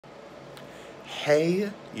Hey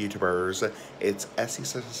YouTubers, it's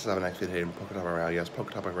SC67X today in Poketopic right now. Yes,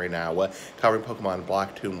 Poketopic right now, covering Pokemon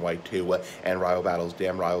Black 2 and White 2 and rival battles.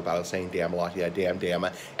 Damn rival battles, saying damn a lot. Yeah, damn.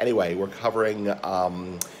 Anyway, we're covering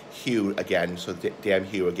Hugh again, so damn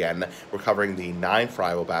Hugh again. We're covering the 9th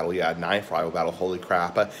rival battle. Yeah, 9th rival battle. Holy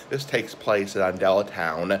crap. This takes place at Undella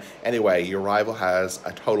Town. Anyway, your rival has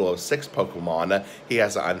a total of 6 Pokemon. He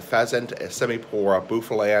has an Unpheasant, a Simipour, a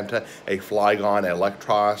Bouffalant, a Flygon, a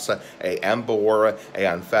Electros, a Emboar, a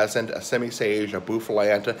Unpheasant, a Simisage, a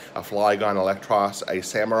Bouffalant, a Flygon, Electros, a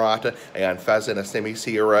Samurott, a Unpheasant, a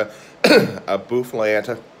Simisear, a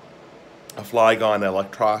Bouffalant, a Flygon,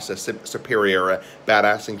 Electros, a Superior,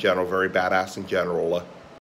 badass in general, very badass in general.